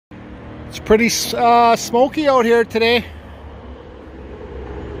It's pretty smoky out here today.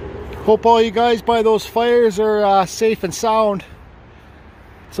 Hope all you guys by those fires are safe and sound.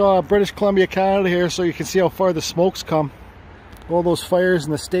 It's British Columbia, Canada here, so you can see how far the smoke's come. All those fires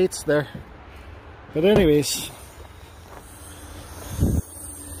in the States there. But anyways,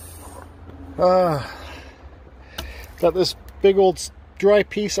 got this big old dry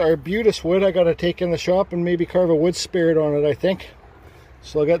piece of Arbutus wood I gotta take in the shop and maybe carve a wood spirit on it, I think.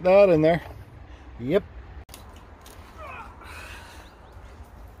 So I'll get that in there. Yep.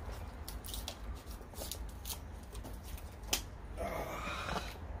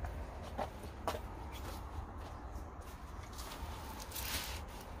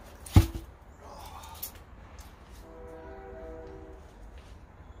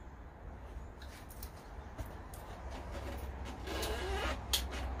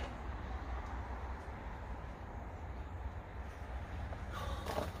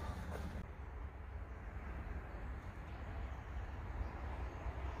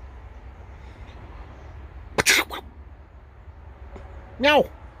 No.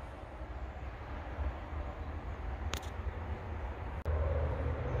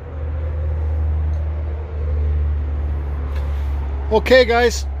 Okay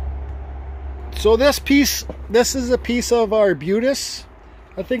guys, so this is a piece of Arbutus.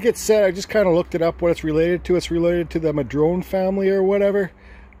 I think it said, I just kind of looked it up what it's related to. It's related to the madrone family or whatever.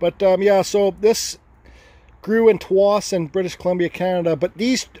 But yeah, so this grew in Tawas in British Columbia, Canada. But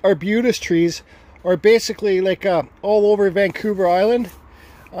these Arbutus trees are basically like all over Vancouver Island,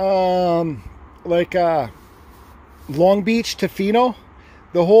 like Long Beach, Tofino.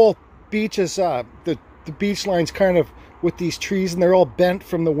 The whole beach is the beach line's kind of with these trees, and they're all bent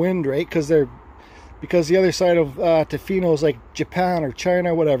from the wind, right? Because the other side of Tofino is like Japan or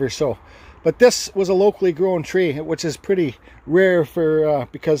China, whatever. So, but this was a locally grown tree, which is pretty rare for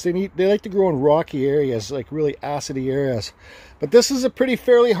because they like to grow in rocky areas, like really acidy areas. But this is a pretty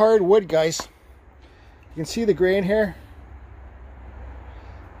fairly hard wood, guys. You can see the grain here.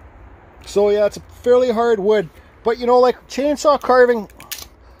 So yeah, it's a fairly hard wood. But you know, like chainsaw carving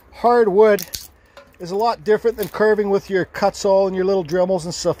hard wood is a lot different than carving with your Kutzall and your little Dremels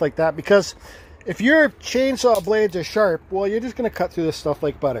and stuff like that. Because if your chainsaw blades are sharp, well, you're just going to cut through this stuff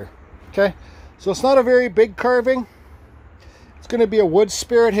like butter. Okay? So it's not a very big carving. It's going to be a wood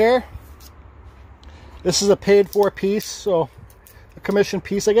spirit here. This is a paid for piece, so a commission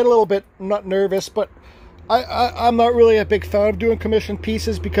piece. I get a little bit not nervous, but I'm not really a big fan of doing commissioned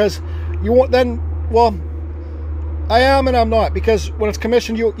pieces because you won't then, well, I am and I'm not, because when it's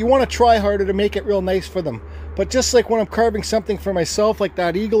commissioned, you want to try harder to make it real nice for them. But just like when I'm carving something for myself, like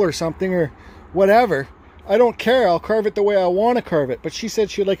that eagle or something or whatever, I don't care. I'll carve it the way I want to carve it. But she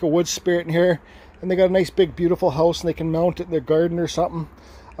said she'd like a wood spirit in here, and they got a nice big beautiful house and they can mount it in their garden or something.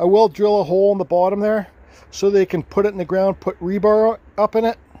 I will drill a hole in the bottom there so they can put it in the ground, put rebar up in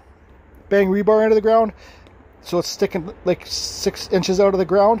it, bang rebar into the ground so it's sticking like 6 inches out of the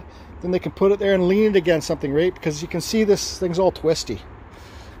ground. Then they can put it there and lean it against something, right? Because you can see this thing's all twisty.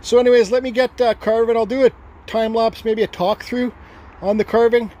 So anyways, let me get carving. I'll do a time lapse, maybe a talk through on the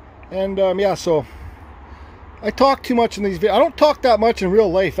carving. And yeah, so I talk too much in these videos. I don't talk that much in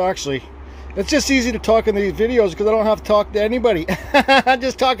real life, actually. It's just easy to talk in these videos because I don't have to talk to anybody. I'm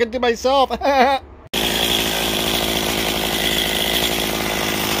just talking to myself.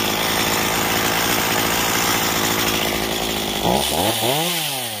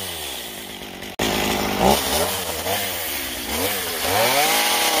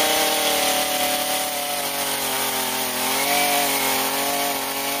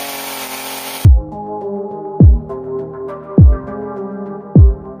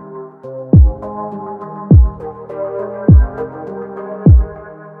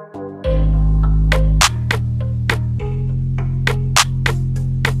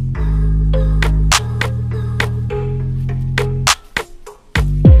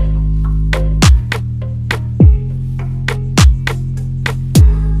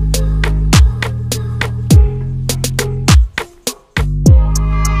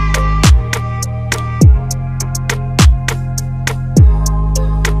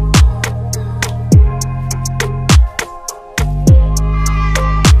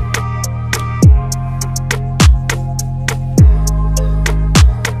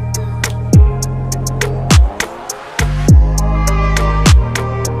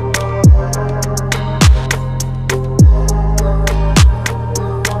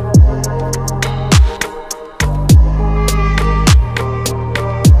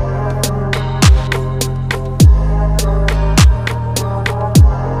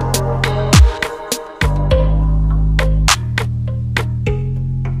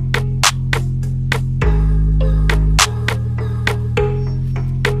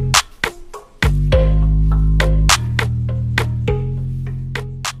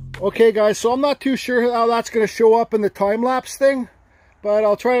 Okay guys, so I'm not too sure how that's going to show up in the time-lapse thing, but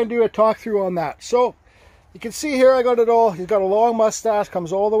I'll try and do a talk through on that. So you can see here I got it all. He's got a long mustache,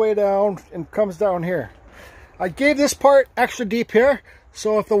 comes all the way down and comes down here. I gave this part extra deep here,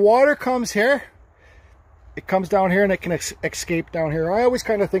 so if the water comes here, it comes down here and it can escape down here. I always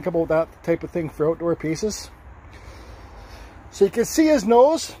kind of think about that type of thing for outdoor pieces. So you can see his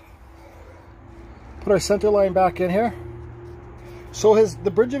nose. Put our center line back in here. So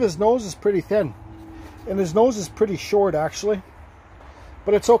the bridge of his nose is pretty thin, and his nose is pretty short actually,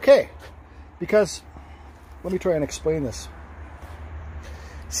 but it's okay, because let me try and explain this.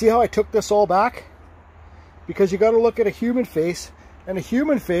 See how I took this all back? Because you got to look at a human face, and a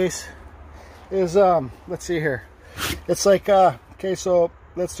human face is let's see here, it's like okay, so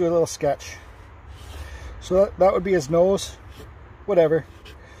let's do a little sketch. So that would be his nose, whatever,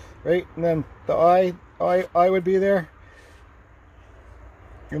 right? And then the eye would be there,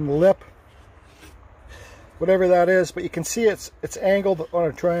 and the lip, whatever that is, but you can see it's angled on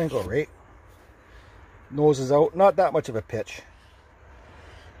a triangle, right? Nose is out, not that much of a pitch,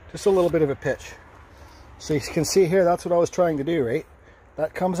 just a little bit of a pitch. So you can see here, that's what I was trying to do, right?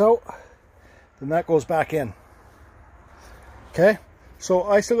 That comes out, then that goes back in. Okay, so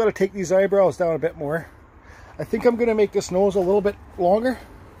I still got to take these eyebrows down a bit more. I think I'm going to make this nose a little bit longer,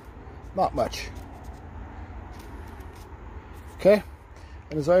 not much. Okay,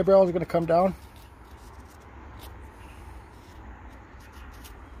 and his eyebrows are going to come down.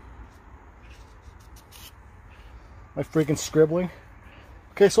 My freaking scribbling.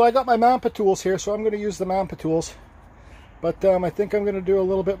 Okay, so I got my Manpa tools here, so I'm going to use the Manpa tools. But I think I'm going to do a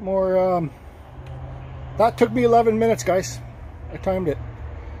little bit more. That took me 11 minutes, guys. I timed it.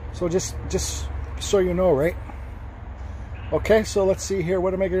 So just so you know, right? Okay, so let's see here.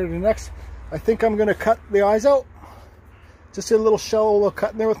 What am I going to do next? I think I'm going to cut the eyes out. Just a little shallow little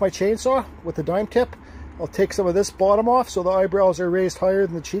cut in there with my chainsaw, with the dime tip. I'll take some of this bottom off so the eyebrows are raised higher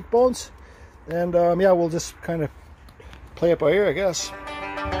than the cheekbones. And yeah, we'll just kind of play it by ear, I guess.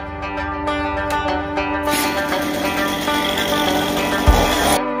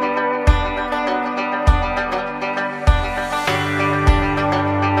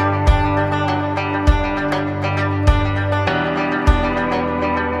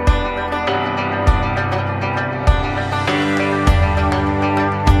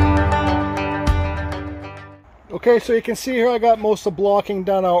 Okay, so you can see here I got most of the blocking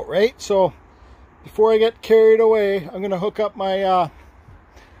done out, right? So before I get carried away, I'm going to hook up my, I'm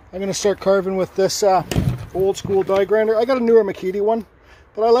going to start carving with this old school die grinder. I got a newer Makiti one,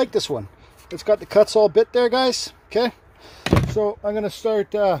 but I like this one. It's got the Kutzall bit there, guys. Okay, so I'm going to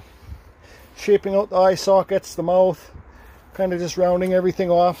start shaping out the eye sockets, the mouth, kind of just rounding everything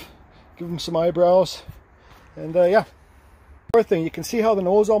off, give them some eyebrows, and yeah. Fourth thing, you can see how the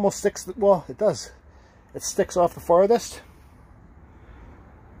nose almost sticks, well, it does. It sticks off the farthest.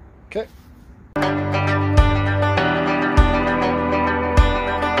 Okay.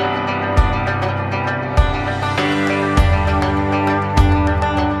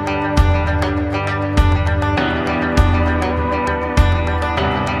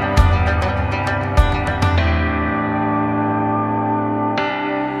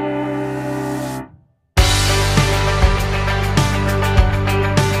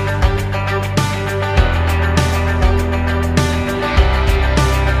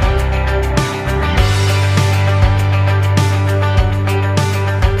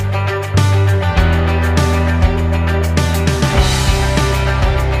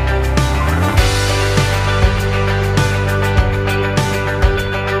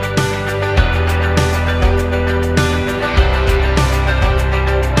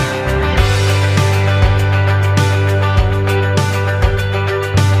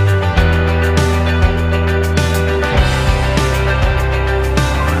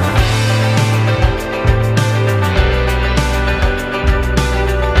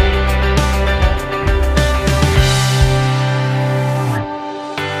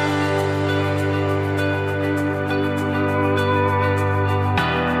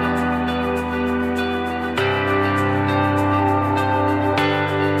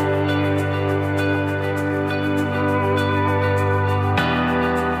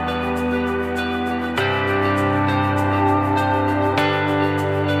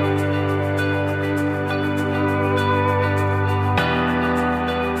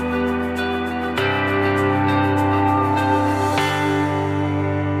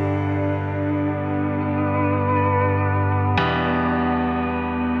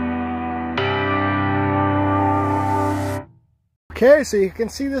 Okay, so you can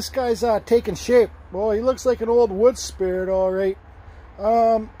see this guy's taking shape. Well, he looks like an old wood spirit, all right.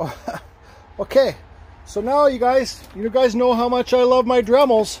 Okay, so now you guys know how much I love my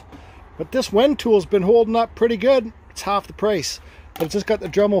Dremels, but this Wen tool's been holding up pretty good. It's half the price, but it's just got the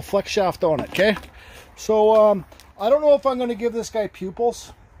Dremel flex shaft on it. Okay, so I don't know if I'm going to give this guy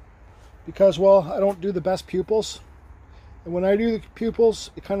pupils because, well, I don't do the best pupils, and when I do the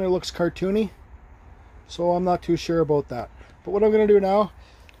pupils, it kind of looks cartoony, so I'm not too sure about that. But what I'm going to do now,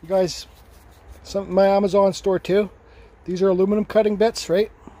 you guys, my Amazon store too, these are aluminum cutting bits,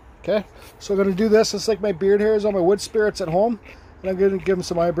 right? Okay, so I'm going to do this. It's like my beard hairs on my wood spirits at home, and I'm going to give them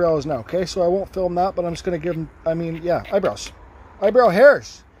some eyebrows now. Okay, so I won't film that, but I'm just going to give them, eyebrows, eyebrow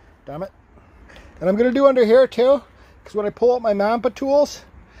hairs, damn it. And I'm going to do under here too, because when I pull out my Manpa tools,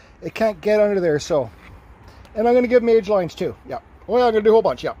 it can't get under there. So, and I'm going to give them age lines too. Yeah, oh yeah, I'm going to do a whole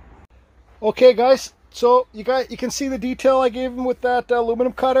bunch. Yeah. Okay, guys. So you can see the detail I gave them with that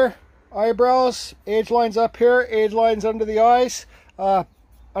aluminum cutter. Eyebrows, age lines up here, age lines under the eyes,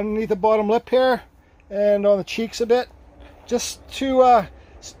 underneath the bottom lip here, and on the cheeks a bit. Just to, I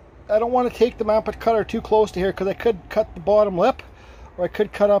don't want to take the Manpa cutter too close to here because I could cut the bottom lip, or I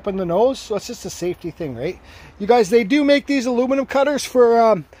could cut up in the nose. So it's just a safety thing, right? You guys, they do make these aluminum cutters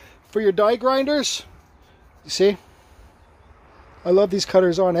for your die grinders. You see? I love these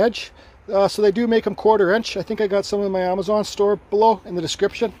cutters on edge. So they do make them 1/4 inch. I think I got some in my Amazon store below in the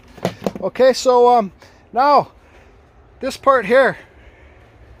description. Okay, so now this part here.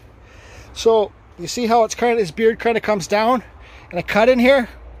 So you see how it's kind of, his beard kind of comes down, and I cut in here.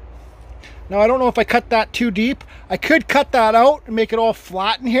 Now I don't know if I cut that too deep. I could cut that out and make it all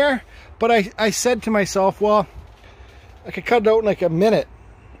flat in here, but I said to myself, well, I could cut it out in like a minute,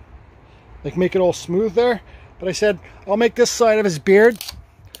 like make it all smooth there. But I said I'll make this side of his beard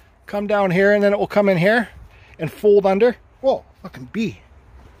come down here, and then it will come in here and fold under. Whoa, fucking bee.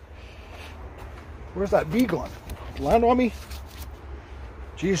 Where's that bee going? Land on me?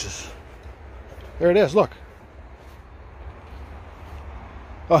 Jesus. There it is, look.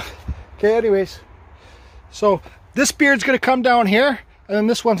 Oh, okay, anyways. So this beard's gonna come down here, and then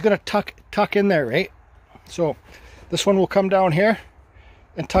this one's gonna tuck in there, right? So this one will come down here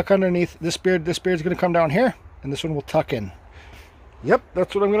and tuck underneath this beard. This beard's gonna come down here, and this one will tuck in. Yep,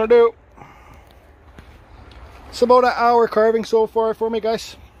 that's what I'm gonna do. It's about an hour carving so far for me,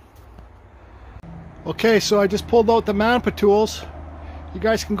 guys. Okay, so I just pulled out the Manpa tools. You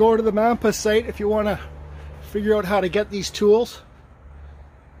guys can go to the Manpa site if you want to figure out how to get these tools.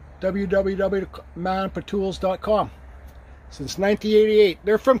 www.manpatools.com. Since 1988.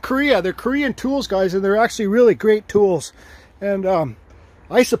 They're from Korea. They're Korean tools, guys, and they're actually really great tools. And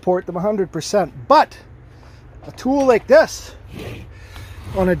I support them 100%. But a tool like this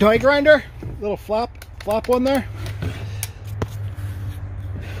on a die grinder, little flap one there.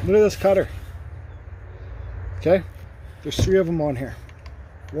 Look at this cutter. Okay, there's 3 of them on here.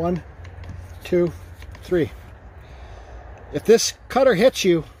 1, 2, 3. If this cutter hits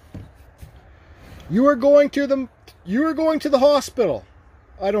you, you are going to the hospital.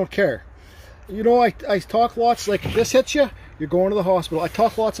 I don't care. You know, I talk lots, like if this hits you, you're going to the hospital. I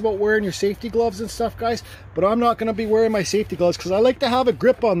talk lots about wearing your safety gloves and stuff, guys, but I'm not going to be wearing my safety gloves because I like to have a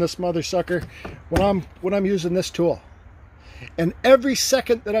grip on this mother sucker when I'm using this tool. And every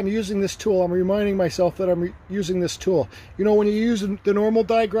second that I'm using this tool, I'm reminding myself that I'm using this tool. You know, when you use the normal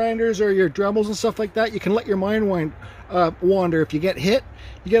die grinders or your Dremels and stuff like that, you can let your mind wander. If you get hit,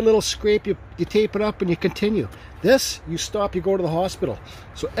 you get a little scrape, you tape it up and you continue. This, you stop, you go to the hospital.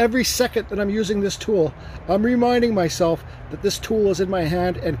 So every second that I'm using this tool, I'm reminding myself that this tool is in my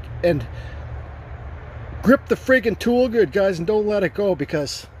hand, and grip the friggin' tool good, guys, and don't let it go,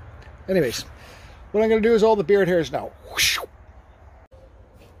 because anyways, what I'm going to do is all the beard hairs now. Whoosh.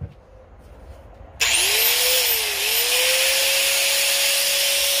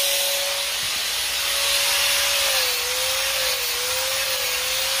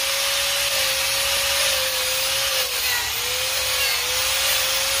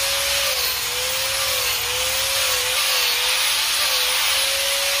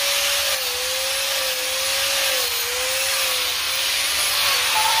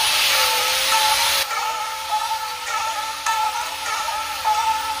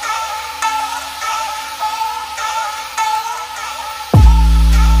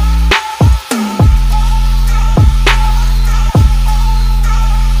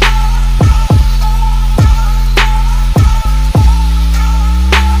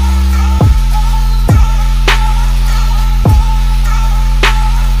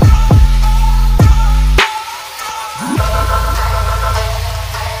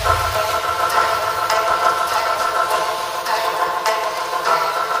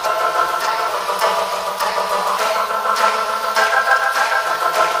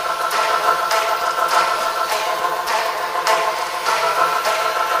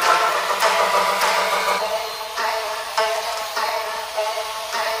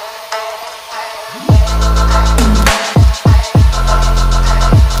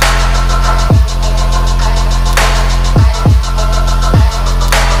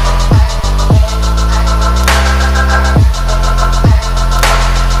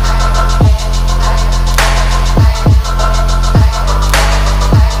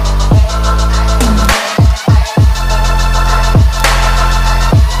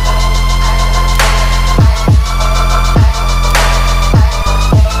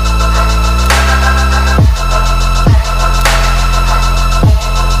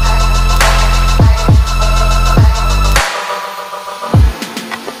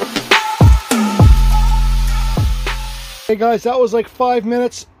 Hey guys, that was like 5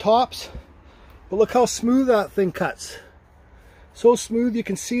 minutes tops, but look how smooth that thing cuts. So smooth you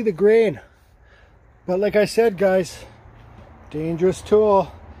can see the grain. But like I said guys, dangerous tool.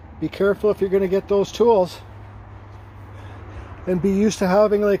 Be careful if you're going to get those tools. And be used to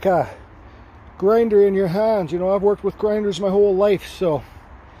having like a grinder in your hands. You know, I've worked with grinders my whole life, so.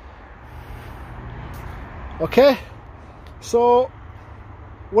 Okay, so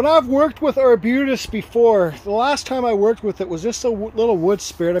when I've worked with Arbutus before, the last time I worked with it was just a little wood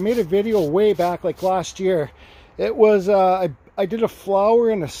spirit. I made a video way back like last year. It was, I did a flower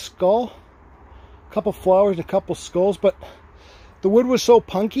and a skull. A couple flowers and a couple skulls, but the wood was so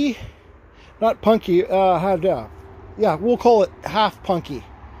punky. Not punky, yeah, we'll call it half punky.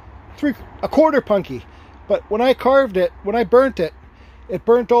 A quarter punky. But when I carved it, when I burnt it, it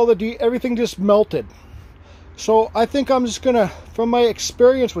burnt all the, everything just melted. So I think I'm just gonna, from my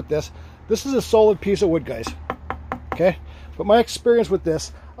experience with this is a solid piece of wood, guys. Okay? But my experience with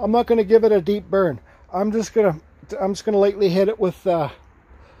this, I'm not gonna give it a deep burn. I'm just gonna lightly hit it with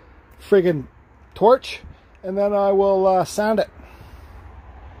friggin' torch, and then I will sand it.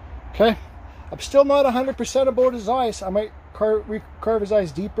 Okay? I'm still not 100% about his eyes. I might carve his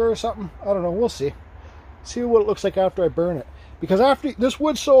eyes deeper or something. I don't know. We'll see. See what it looks like after I burn it. Because after, this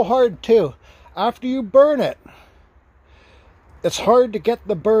wood's so hard too. After you burn it, it's hard to get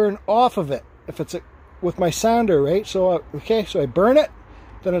the burn off of it. If it's with my sander, right? So, okay, so I burn it.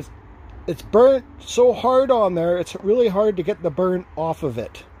 Then it's burnt so hard on there, it's really hard to get the burn off of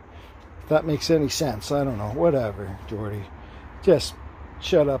it. If that makes any sense. I don't know. Whatever, Jordy. Just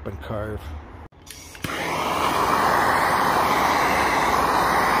shut up and carve.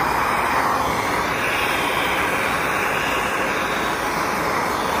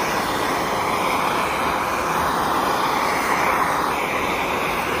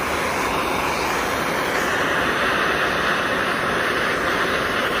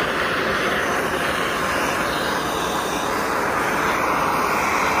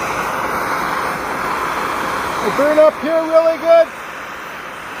 Burn up here really good.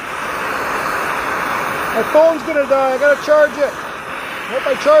 My phone's gonna die. I gotta charge it. Hope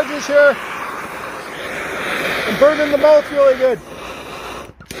my charge is here. I'm burning the mouth really good.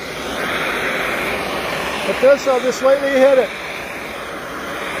 But this, I'll just lightly hit it.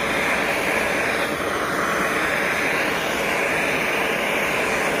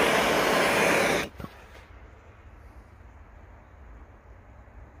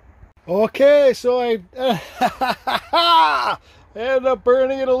 Okay, so I ended up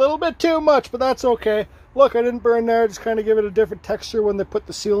burning it a little bit too much, but that's okay. Look, I didn't burn there, just kind of give it a different texture when they put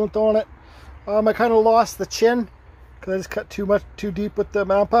the sealant on it. I kind of lost the chin because I just cut too deep with the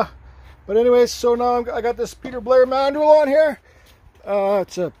Manpa. But anyways, so now I got this Peter Blair manual on here.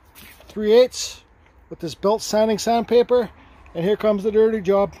 It's a 3/8 with this belt sanding sandpaper, and here comes the dirty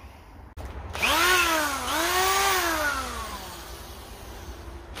job.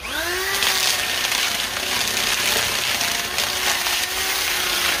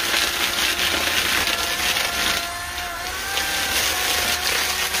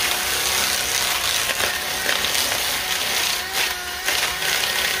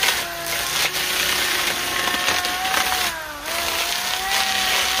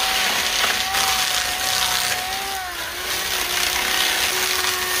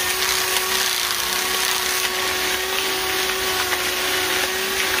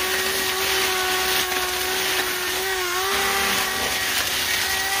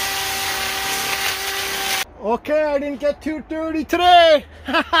 Okay, I didn't get too dirty today.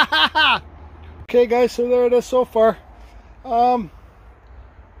 Okay guys, so there it is so far. I'm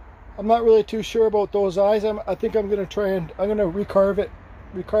not really too sure about those eyes. I think I'm gonna try and I'm gonna recarve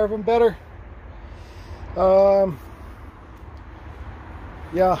them better.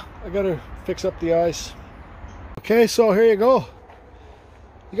 Yeah, I gotta fix up the eyes. Okay, so here you go.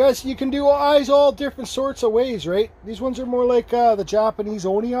 You guys, you can do eyes all different sorts of ways, right? These ones are more like the Japanese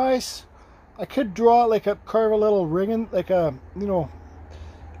oni eyes. I could draw like carve a little ring in, like a, you know,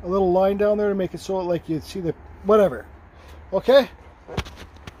 a little line down there to make it so like you see the, whatever. Okay,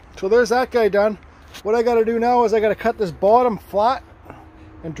 so there's that guy done. What I got to do now is I got to cut this bottom flat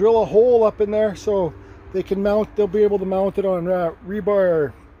and drill a hole up in there so they can mount, they'll be able to mount it on rebar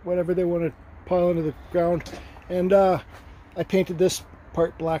or whatever they want to pile into the ground. And I painted this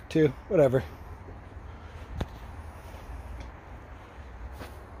part black too, whatever.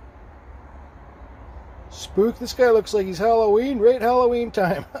 Spook, this guy looks like he's Halloween, right? Halloween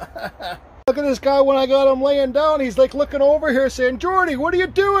time. Look at this guy when I got him laying down. He's like looking over here saying, Jordy, what are you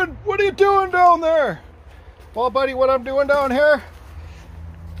doing? What are you doing down there? Well, buddy, what I'm doing down here,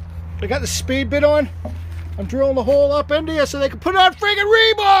 I got the speed bit on. I'm drilling the hole up into you so they can put on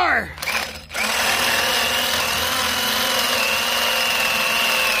friggin' rebar!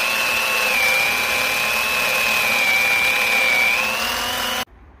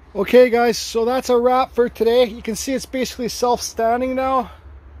 Okay guys, so that's a wrap for today. You can see it's basically self-standing now.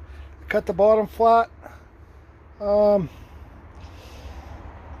 Cut the bottom flat.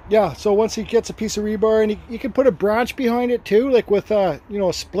 Yeah, so once he gets a piece of rebar, and you can put a branch behind it too, like with a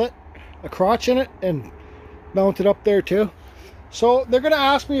split, a crotch in it, and mount it up there too. So they're gonna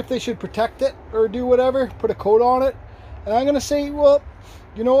ask me if they should protect it or do whatever, put a coat on it, and I'm gonna say, well,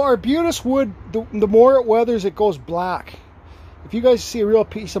 Arbutus wood, the more it weathers, it goes black. If you guys see a real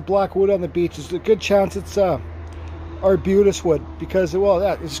piece of black wood on the beach, there's a good chance it's Arbutus wood, because it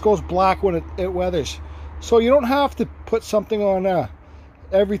just goes black when it weathers. So you don't have to put something on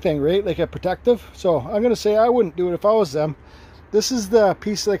everything, right, like a protective. So I'm gonna say I wouldn't do it if I was them. This is the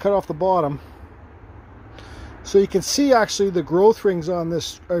piece that I cut off the bottom, so you can see actually the growth rings on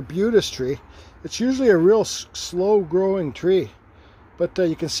this Arbutus tree. It's usually a real slow growing tree, but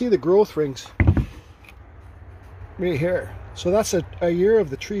you can see the growth rings right here. So that's a year of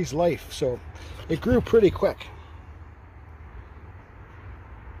the tree's life, so it grew pretty quick.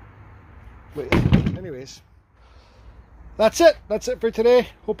 But anyways, that's it for today.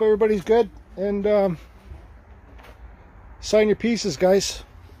 Hope everybody's good, and sign your pieces, guys.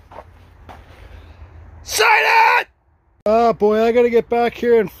 Sign it! Oh boy, I gotta get back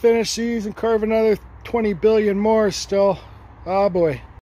here and finish these and carve another 20 billion more still. Oh boy.